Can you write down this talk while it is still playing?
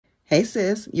Hey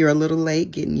sis, you're a little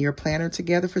late getting your planner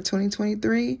together for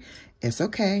 2023. It's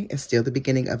okay. It's still the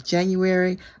beginning of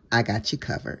January. I got you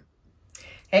covered.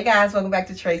 Hey guys, welcome back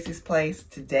to Tracie's Place.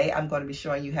 Today I'm going to be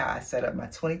showing you how I set up my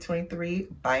 2023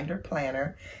 binder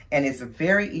planner, and it's a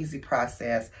very easy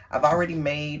process. I've already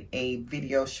made a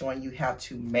video showing you how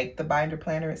to make the binder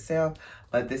planner itself,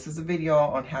 but this is a video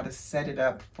on how to set it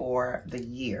up for the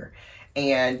year.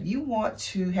 And you want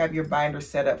to have your binder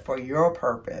set up for your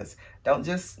purpose. Don't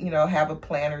just, have a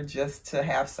planner just to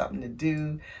have something to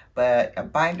do, but a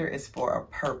binder is for a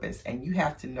purpose, and you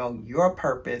have to know your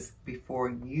purpose before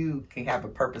you can have a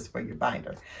purpose for your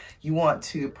binder. You want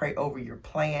to pray over your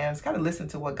plans, kind of listen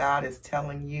to what God is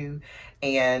telling you,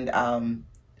 and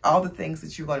all the things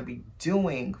that you're going to be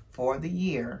doing for the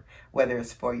year, whether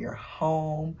it's for your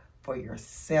home, for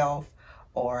yourself,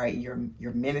 or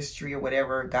your ministry, or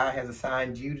whatever God has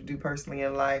assigned you to do personally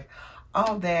in life.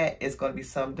 All that is going to be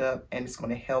summed up, and it's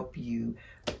going to help you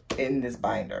in this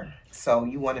binder. So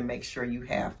you want to make sure you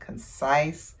have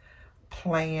concise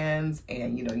plans,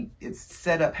 and it's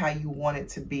set up how you want it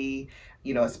to be.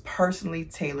 It's personally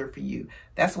tailored for you.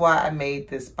 That's why I made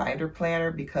this binder planner,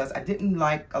 because I didn't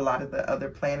like a lot of the other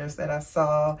planners that I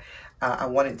saw. I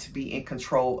wanted to be in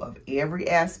control of every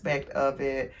aspect of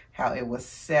it, how it was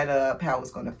set up, how it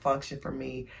was going to function for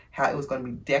me, how it was going to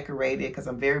be decorated, because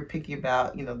I'm very picky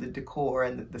about, the decor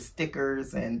and the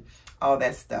stickers and all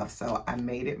that stuff. So I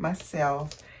made it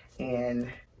myself,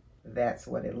 and that's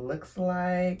what it looks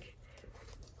like.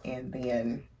 And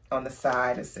then on the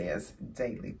side, it says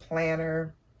Daily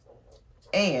Planner,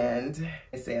 and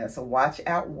it says Watch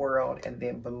Out World, and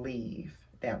then Believe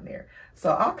down there.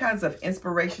 So all kinds of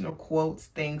inspirational quotes,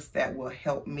 things that will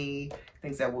help me,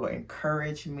 things that will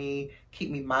encourage me, keep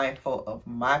me mindful of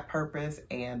my purpose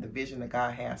and the vision that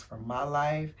God has for my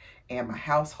life and my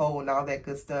household and all that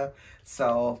good stuff.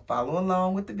 So follow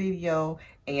along with the video,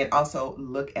 and also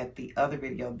look at the other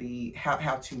video, the how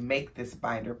to make this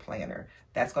binder planner.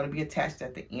 That's going to be attached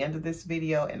at the end of this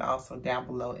video, and also down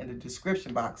below in the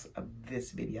description box of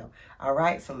this video. All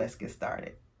right, so let's get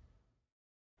started.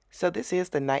 So this is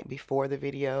the night before the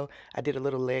video. I did a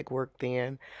little legwork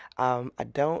then. I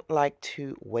don't like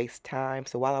to waste time.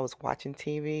 So while I was watching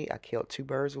TV, I killed two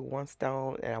birds with one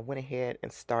stone, and I went ahead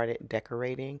and started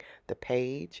decorating the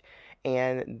page.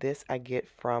 And this I get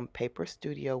from Paper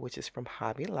Studio, which is from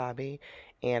Hobby Lobby.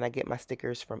 And I get my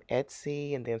stickers from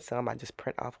Etsy, and then some I just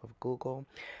print off of Google.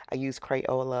 I use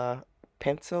Crayola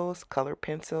pencils, color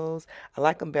pencils. I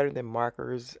like them better than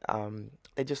markers.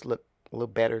 They just look a little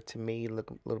better to me,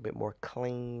 look a little bit more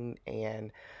clean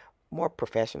and more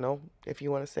professional, if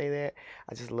you want to say that.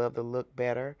 I just love the look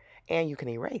better. And you can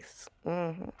erase.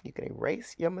 You can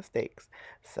erase your mistakes.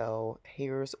 So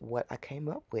here's what I came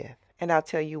up with. And I'll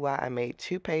tell you why I made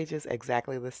two pages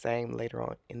exactly the same later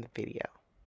on in the video.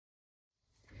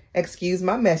 Excuse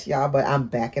my mess, y'all, but I'm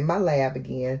back in my lab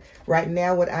again. Right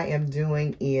now, what I am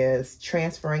doing is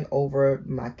transferring over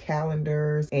my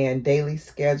calendars and daily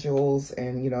schedules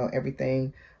and,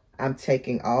 everything. I'm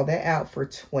taking all that out for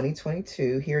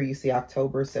 2022. Here you see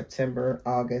October, September,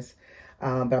 August.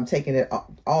 But I'm taking it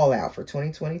all out for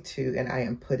 2022, and I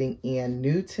am putting in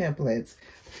new templates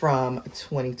from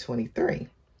 2023.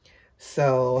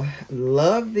 So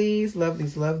love these, love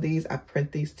these, love these. I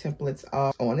print these templates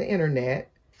off on the internet.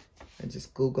 I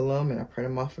just Google them and I print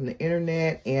them off from the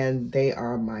internet, and they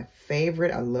are my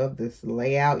favorite. I love this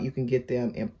layout. You can get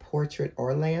them in portrait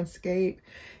or landscape.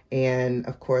 And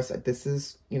of course, this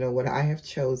is, what I have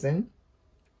chosen.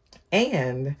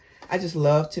 And I just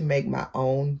love to make my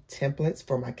own templates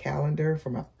for my calendar, for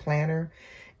my planner.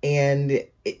 And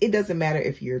it doesn't matter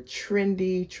if you're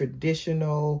trendy,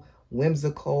 traditional,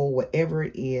 whimsical, whatever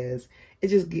it is. It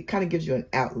just kind of gives you an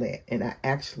outlet. And I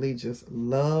actually just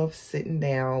love sitting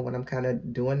down when I'm kind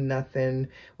of doing nothing,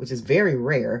 which is very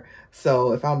rare.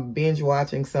 So if I'm binge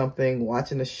watching something,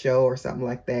 watching a show or something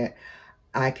like that,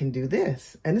 I can do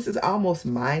this. And this is almost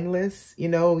mindless.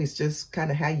 It's just kind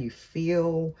of how you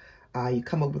feel. You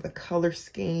come up with a color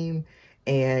scheme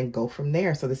and go from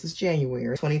there. So this is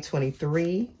January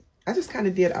 2023. I just kind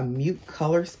of did a mute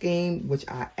color scheme, which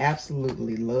I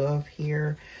absolutely love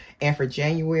here. And for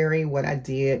January, what I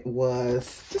did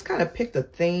was just kind of pick the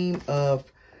theme of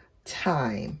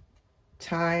time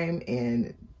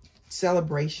and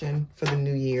celebration for the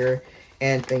new year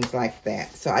and things like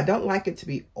that. So I don't like it to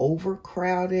be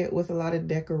overcrowded with a lot of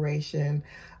decoration.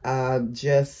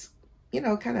 Just,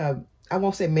 kind of, I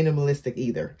won't say minimalistic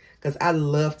either, because I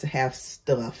love to have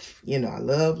stuff. I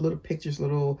love little pictures,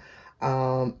 little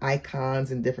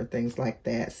icons and different things like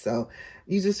that. So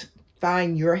you just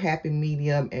find your happy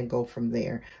medium and go from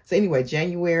there. So anyway,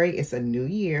 January, it's a new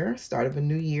year, start of a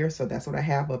new year. So that's what I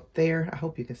have up there. I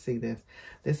hope you can see this.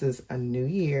 This is a new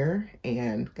year,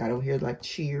 and got over here like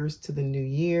cheers to the new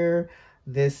year.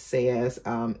 This says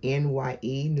NYE,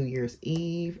 New Year's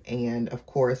Eve. And of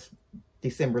course,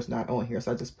 December's not on here.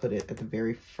 So I just put it at the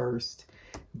very first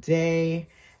day.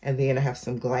 And then I have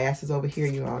some glasses over here.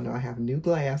 You all know I have new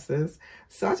glasses.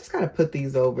 So I just kind of put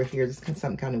these over here, just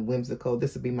something kind of whimsical.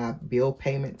 This will be my bill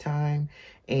payment time.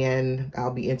 And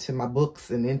I'll be into my books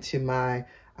and into my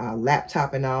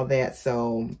laptop and all that.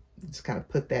 So just kind of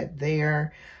put that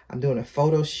there. I'm doing a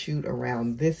photo shoot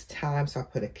around this time. So I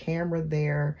put a camera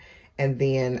there. And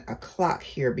then a clock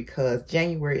here, because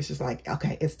January is just like,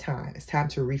 okay, it's time. It's time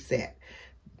to reset.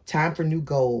 Time for new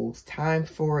goals, time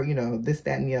for, you know, this,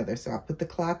 that, and the other. So I put the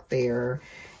clock there,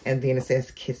 and then it says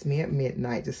kiss me at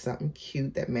midnight, just something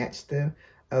cute that matched the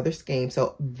other scheme.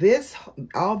 So this,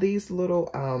 all these little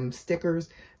stickers,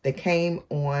 they came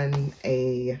on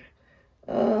a,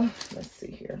 let's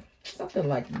see here, something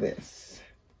like this.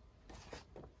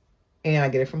 And I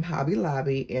get it from Hobby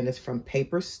Lobby, and it's from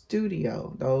Paper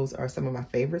Studio. Those are some of my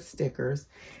favorite stickers.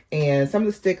 And some of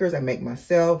the stickers I make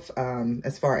myself,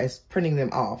 as far as printing them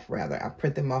off, rather. I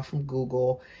print them off from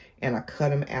Google, and I cut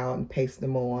them out and paste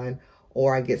them on.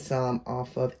 Or I get some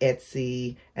off of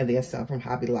Etsy, and then some from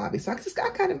Hobby Lobby. So I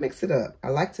kind of mix it up. I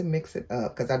like to mix it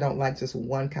up because I don't like just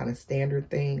one kind of standard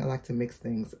thing. I like to mix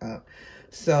things up.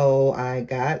 So I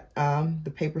got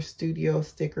the Paper Studio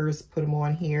stickers, put them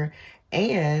on here.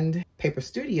 And Paper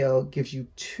Studio gives you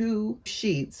 2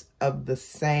 sheets of the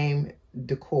same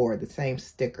decor, the same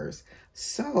stickers.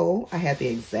 So I had the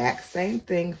exact same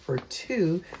thing for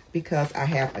 2 because I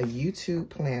have a YouTube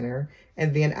planner,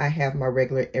 and then I have my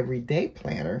regular everyday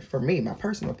planner for me, my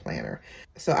personal planner.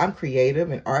 So I'm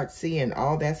creative and artsy and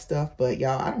all that stuff, but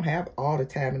y'all, I don't have all the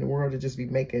time in the world to just be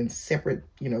making separate,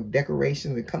 you know,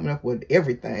 decorations and coming up with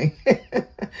everything.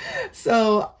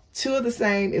 So 2 of the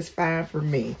same is fine for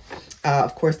me.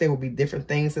 Of course, there will be different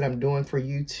things that I'm doing for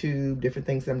YouTube, different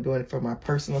things that I'm doing for my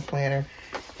personal planner.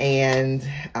 And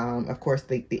of course,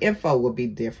 the info will be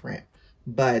different,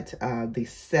 but the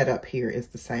setup here is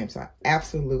the same. So I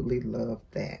absolutely love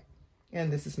that.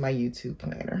 And this is my YouTube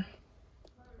planner.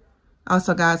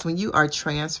 Also, guys, when you are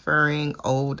transferring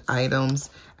old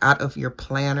items out of your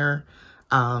planner,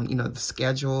 you know, the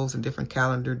schedules and different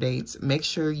calendar dates, make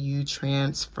sure you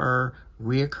transfer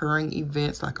reoccurring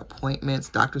events like appointments,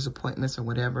 doctor's appointments or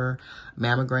whatever,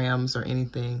 mammograms or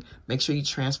anything. Make sure you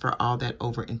transfer all that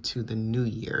over into the New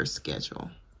Year's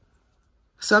schedule.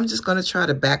 So I'm just going to try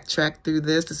to backtrack through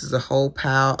this. This is a whole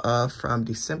pile of from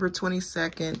December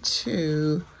 22nd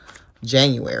to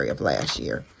January of last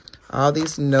year. All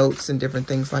these notes and different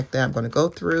things like that I'm going to go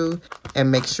through and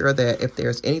make sure that if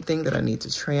there's anything that I need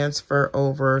to transfer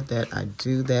over, that I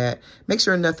do that. Make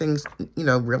sure nothing's, you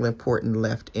know, really important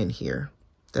left in here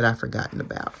that I've forgotten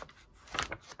about.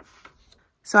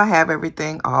 So I have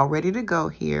everything all ready to go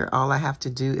here. All I have to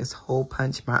do is hole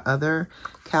punch my other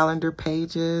calendar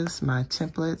pages, my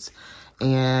templates.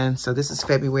 And so this is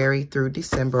February through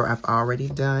December. I've already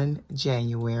done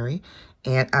January.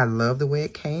 And I love the way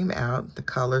it came out, the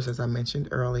colors, as I mentioned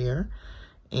earlier.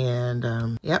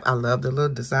 And, yep, I love the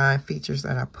little design features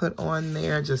that I put on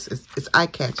there. Just, it's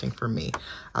eye-catching for me.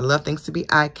 I love things to be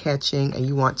eye-catching, and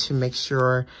you want to make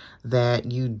sure that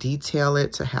you detail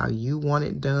it to how you want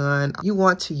it done. You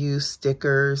want to use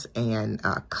stickers and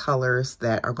colors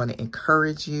that are going to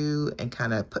encourage you and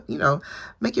kind of put, you know,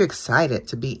 make you excited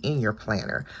to be in your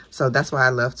planner. So that's why I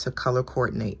love to color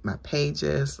coordinate my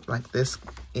pages. Like this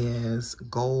is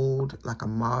gold, like a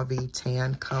mauve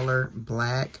tan color,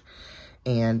 black.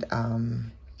 And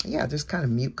yeah, just kind of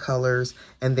mute colors.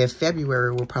 And then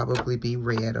February will probably be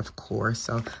red, of course.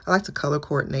 So I like to color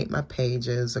coordinate my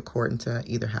pages according to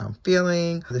either how I'm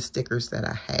feeling, the stickers that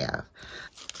I have.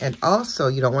 And also,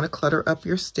 you don't want to clutter up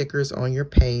your stickers on your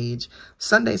page.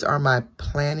 Sundays are my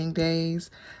planning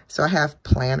days. So I have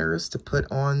planners to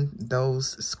put on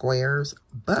those squares,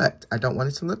 but I don't want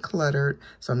it to look cluttered.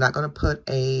 So I'm not going to put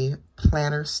a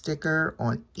planner sticker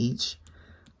on each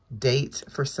date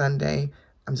for Sunday.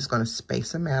 I'm just going to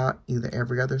space them out either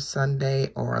every other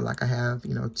Sunday or like I have,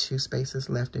 you know, 2 spaces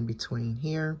left in between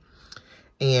here.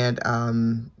 And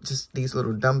just these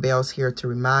little dumbbells here to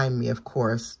remind me, of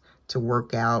course, to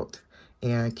work out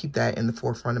and keep that in the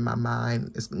forefront of my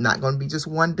mind. It's not going to be just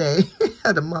one day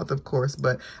of the month, of course,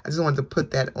 but I just wanted to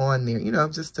put that on there, you know,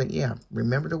 just to, yeah,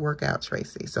 remember to work out,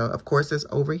 Tracie. So, of course, it's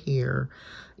over here,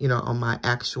 you know, on my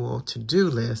actual to-do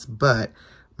list, but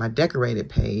my decorated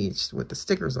page with the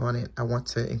stickers on it, I want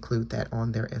to include that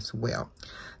on there as well.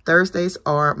 Thursdays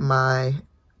are my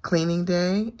cleaning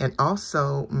day and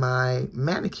also my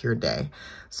manicure day.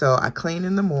 So I clean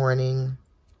in the morning,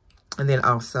 and then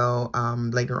also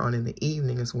later on in the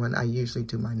evening is when I usually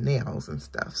do my nails and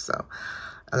stuff. So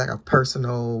I like a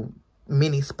personal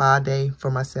mini spa day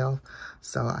for myself.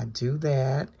 So I do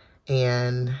that.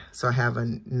 And so I have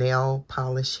a nail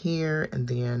polish here and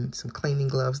then some cleaning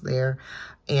gloves there.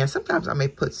 And sometimes I may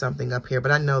put something up here,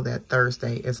 but I know that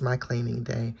Thursday is my cleaning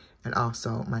day and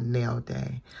also my nail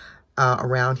day.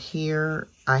 Around here,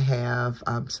 I have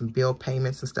some bill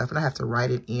payments and stuff, and I have to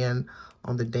write it in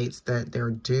on the dates that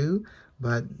they're due.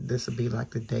 But this will be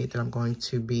like the date that I'm going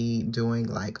to be doing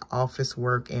like office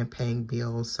work and paying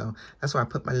bills. So that's why I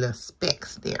put my little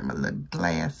specs there, my little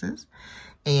glasses.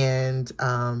 And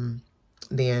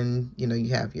then, you know,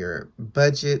 you have your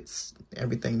budgets,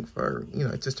 everything for, you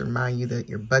know, just to remind you that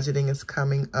your budgeting is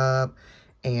coming up.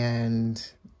 And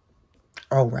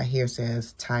oh, right here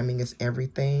says timing is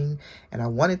everything. And I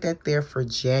wanted that there for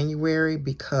January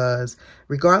because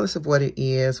regardless of what it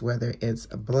is, whether it's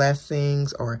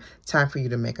blessings or time for you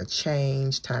to make a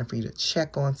change, time for you to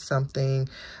check on something,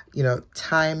 you know,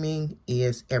 timing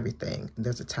is everything.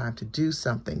 There's a time to do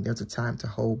something. There's a time to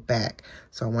hold back.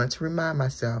 So I wanted to remind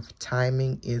myself,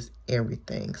 timing is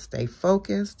everything. Stay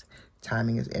focused.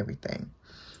 Timing is everything.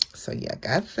 So yeah, I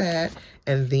got that.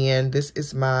 And then this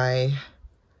is my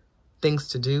things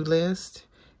to do list,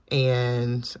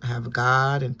 and I have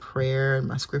God and prayer and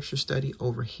my scripture study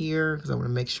over here because I want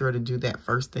to make sure to do that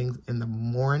first thing in the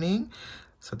morning.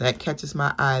 So that catches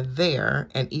my eye there.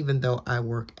 And even though I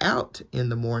work out in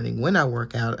the morning, when I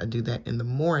work out, I do that in the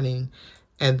morning.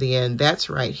 And then that's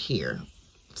right here.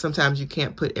 Sometimes you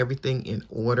can't put everything in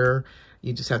order.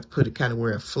 You just have to put it kind of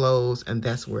where it flows, and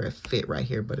that's where it fit right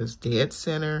here. But it's dead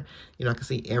center. You know, I can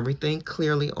see everything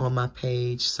clearly on my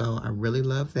page, so I really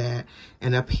love that.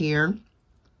 And up here,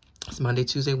 it's Monday,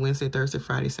 Tuesday, Wednesday, Thursday,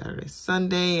 Friday, Saturday,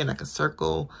 Sunday, and I can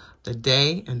circle the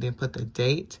day and then put the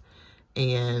date.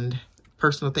 And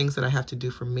personal things that I have to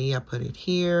do for me, I put it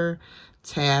here.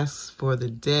 Tasks for the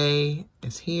day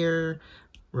is here.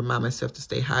 Remind myself to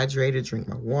stay hydrated, drink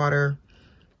my water.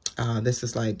 This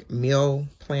is like meal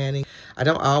planning. I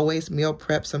don't always meal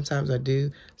prep. Sometimes I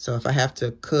do. So if I have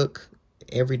to cook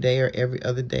every day or every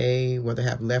other day, whether I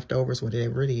have leftovers,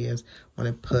 whatever it is, I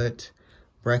want to put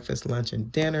breakfast, lunch,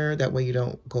 and dinner. That way you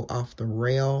don't go off the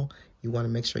rail. You want to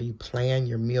make sure you plan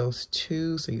your meals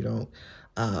too, so you don't,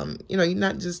 you know, you're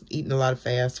not just eating a lot of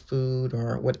fast food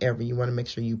or whatever. You want to make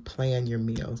sure you plan your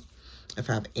meals. If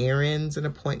I have errands and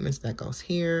appointments, that goes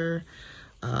here.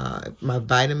 My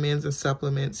vitamins and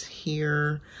supplements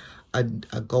here. A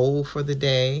goal for the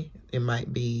day. It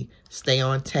might be stay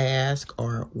on task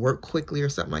or work quickly or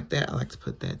something like that. I like to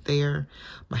put that there.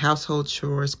 My household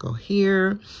chores go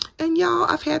here. And y'all,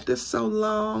 I've had this so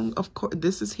long. Of course,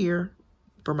 this is here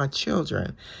for my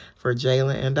children, for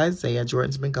Jalen and Isaiah.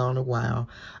 Jordan's been gone a while,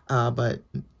 but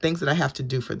things that I have to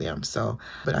do for them. So,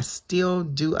 but I still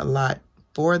do a lot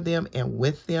for them and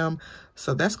with them.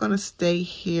 So that's going to stay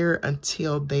here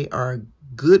until they are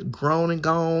good, grown, and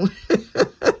gone,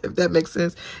 if that makes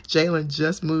sense. Jalen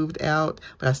just moved out,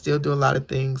 but I still do a lot of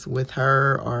things with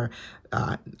her, or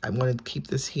I want to keep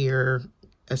this here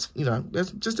as, you know,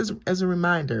 just as a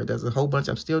reminder. There's a whole bunch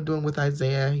I'm still doing with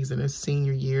Isaiah. He's in his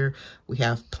senior year. We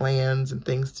have plans and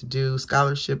things to do,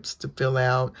 scholarships to fill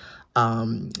out,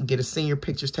 get his senior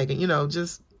pictures taken, you know,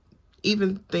 just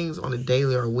even things on a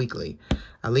daily or a weekly.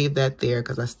 I leave that there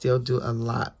because I still do a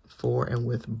lot for and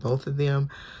with both of them.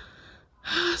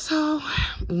 So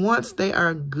once they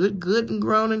are good and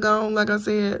grown and gone, like I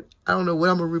said, I don't know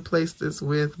what I'm going to replace this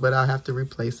with, but I'll have to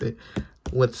replace it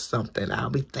with something.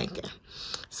 I'll be thinking.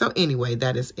 So anyway,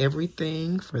 that is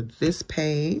everything for this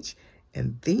page.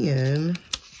 And then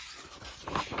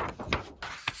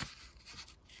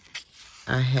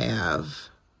I have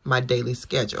my daily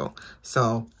schedule.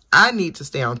 So I need to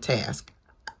stay on task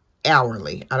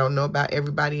hourly. I don't know about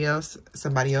everybody else.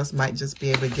 Somebody else might just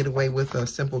be able to get away with a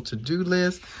simple to-do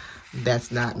list.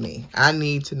 That's not me. I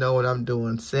need to know what I'm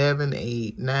doing 7,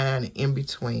 8, 9, and in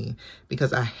between,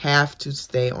 because I have to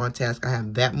stay on task. I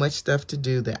have that much stuff to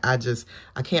do that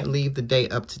I can't leave the day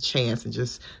up to chance and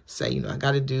just say, you know, I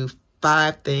got to do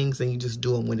 5 things and you just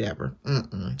do them whatever.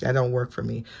 That don't work for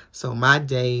me. So my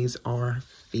days are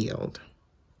filled.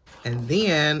 And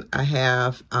then I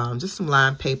have just some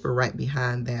lined paper right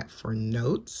behind that for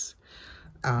notes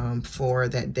for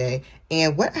that day.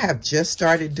 And what I have just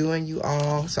started doing, you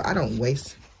all, so I don't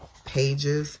waste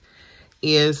pages,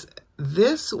 is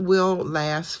this will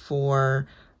last for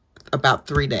about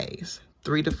 3 days,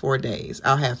 3 to 4 days.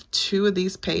 I'll have 2 of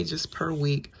these pages per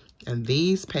week. And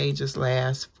these pages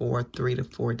last for 3 to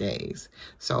 4 days.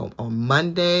 So on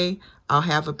Monday, I'll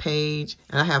have a page,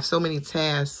 and I have so many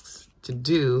tasks to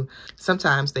do.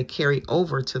 Sometimes they carry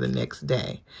over to the next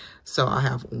day. So I'll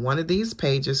have one of these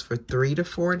pages for 3 to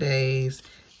 4 days.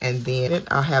 And then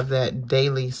I'll have that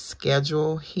daily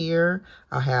schedule here.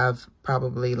 I'll have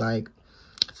probably like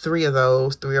 3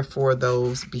 or 4 of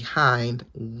those behind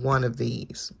one of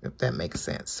these, if that makes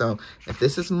sense. So if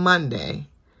this is Monday,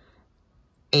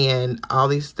 and all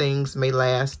these things may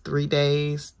last 3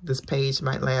 days, this page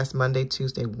might last Monday,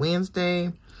 Tuesday,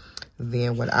 Wednesday,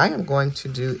 then what I am going to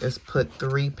do is put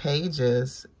 3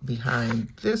 pages behind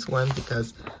this one,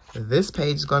 because this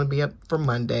page is going to be up for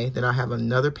Monday. Then I'll have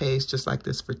another page just like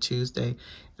this for Tuesday,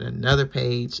 and another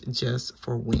page just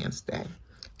for Wednesday,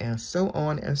 and so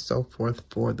on and so forth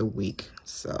for the week.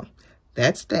 So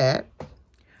that's that.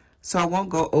 So I won't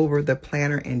go over the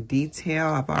planner in detail.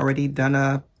 I've already done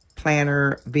a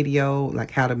planner video,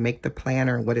 like how to make the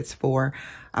planner and what it's for.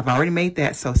 I've already made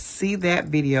that, so see that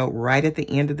video right at the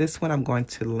end of this one. I'm going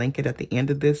to link it at the end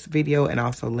of this video and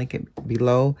also link it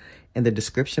below in the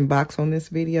description box on this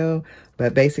video.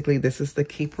 But basically, this is the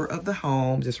keeper of the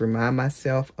home. Just remind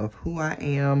myself of who I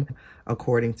am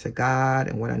according to God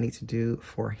and what I need to do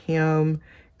for him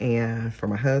and for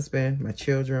my husband, my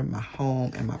children, my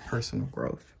home, and my personal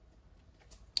growth.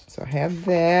 So I have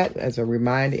that as a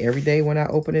reminder every day when I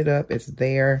open it up. It's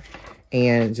there,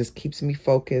 and it just keeps me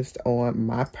focused on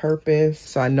my purpose.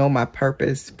 So I know my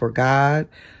purpose for God,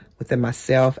 within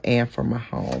myself, and for my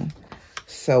home.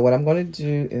 So what I'm going to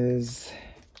do is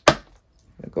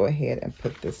go ahead and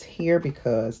put this here,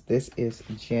 because this is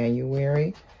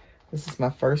January. This is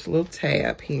my first little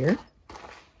tab here.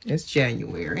 It's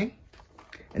January.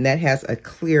 And that has a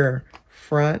clear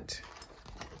front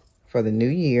for the new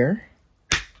year.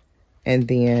 And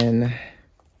then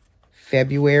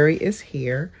February is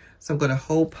here. So I'm going to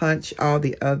hole punch all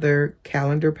the other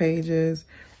calendar pages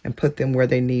and put them where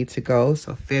they need to go.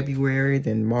 So February,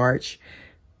 then March,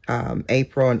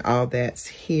 April, and all that's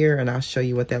here. And I'll show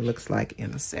you what that looks like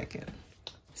in a second.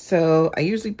 So I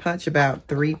usually punch about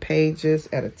 3 pages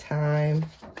at a time.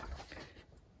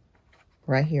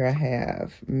 Right here I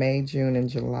have May, June, and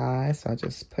July. So I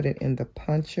just put it in the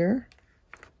puncher.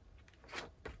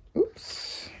 Oops.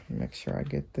 Make sure I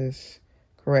get this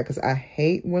correct, because I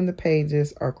hate when the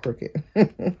pages are crooked.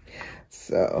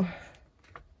 So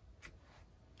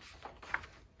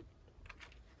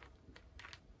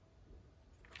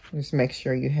just make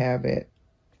sure you have it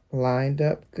lined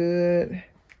up good.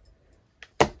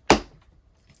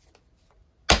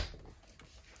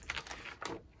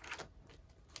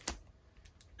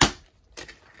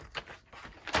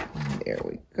 There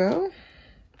we go.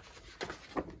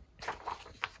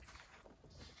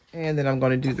 And then I'm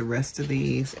going to do the rest of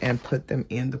these and put them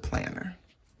in the planner.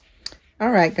 All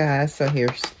right, guys. So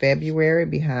here's February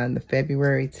behind the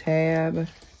February tab.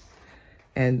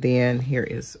 And then here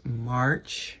is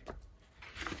March,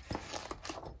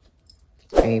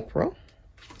 April,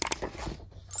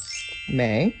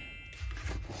 May,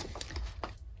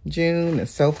 June, and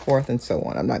so forth and so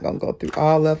on. I'm not going to go through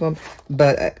all of them,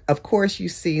 but of course you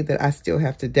see that I still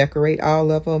have to decorate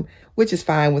all of them, which is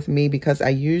fine with me, because I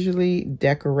usually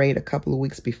decorate a couple of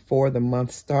weeks before the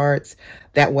month starts.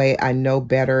 That way I know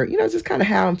better, you know, just kind of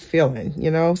how I'm feeling. You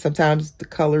know, sometimes the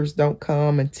colors don't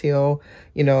come until,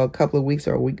 you know, a couple of weeks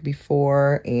or a week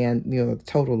before, and, you know, the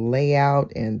total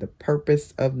layout and the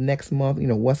purpose of next month, you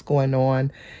know, what's going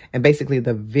on, and basically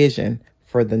the vision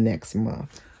for the next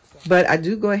month. But I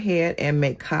do go ahead and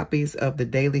make copies of the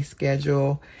daily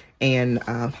schedule and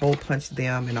hole punch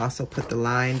them, and also put the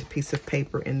lined piece of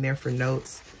paper in there for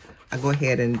notes. I go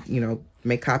ahead and, you know,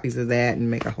 make copies of that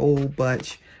and make a whole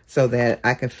bunch so that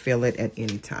I can fill it at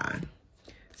any time.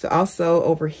 So also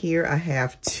over here, I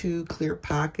have 2 clear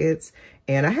pockets,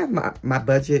 and I have my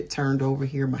budget turned over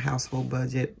here, my household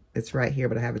budget. It's right here,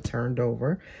 but I have it turned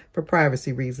over for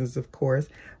privacy reasons, of course.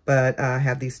 But I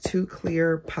have these 2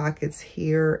 clear pockets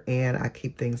here, and I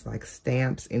keep things like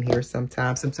stamps in here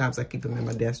sometimes. Sometimes I keep them in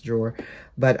my desk drawer.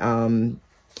 But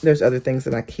there's other things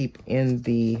that I keep in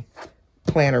the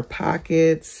planner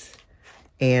pockets.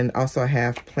 And also I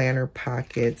have planner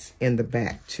pockets in the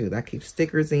back too. I keep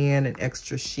stickers in and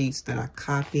extra sheets that I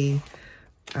copy.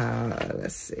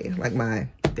 Let's see, like my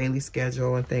daily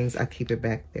schedule and things, I keep it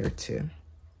back there too.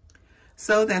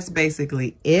 So that's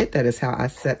basically it. That is how I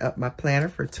set up my planner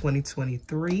for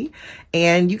 2023.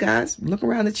 And you guys look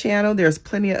around the channel. There's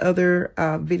plenty of other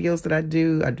videos that I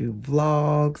do. I do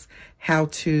vlogs, how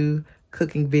to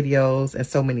cooking videos, and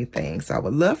so many things. So I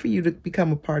would love for you to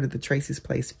become a part of the Tracie's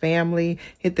Place family.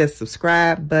 Hit that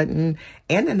subscribe button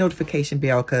and the notification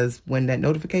bell, because when that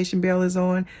notification bell is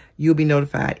on, you'll be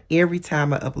notified every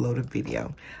time I upload a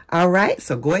video. All right,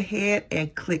 so go ahead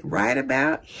and click right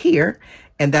about here,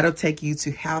 and that'll take you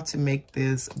to how to make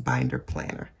this binder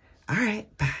planner. All right,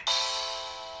 bye.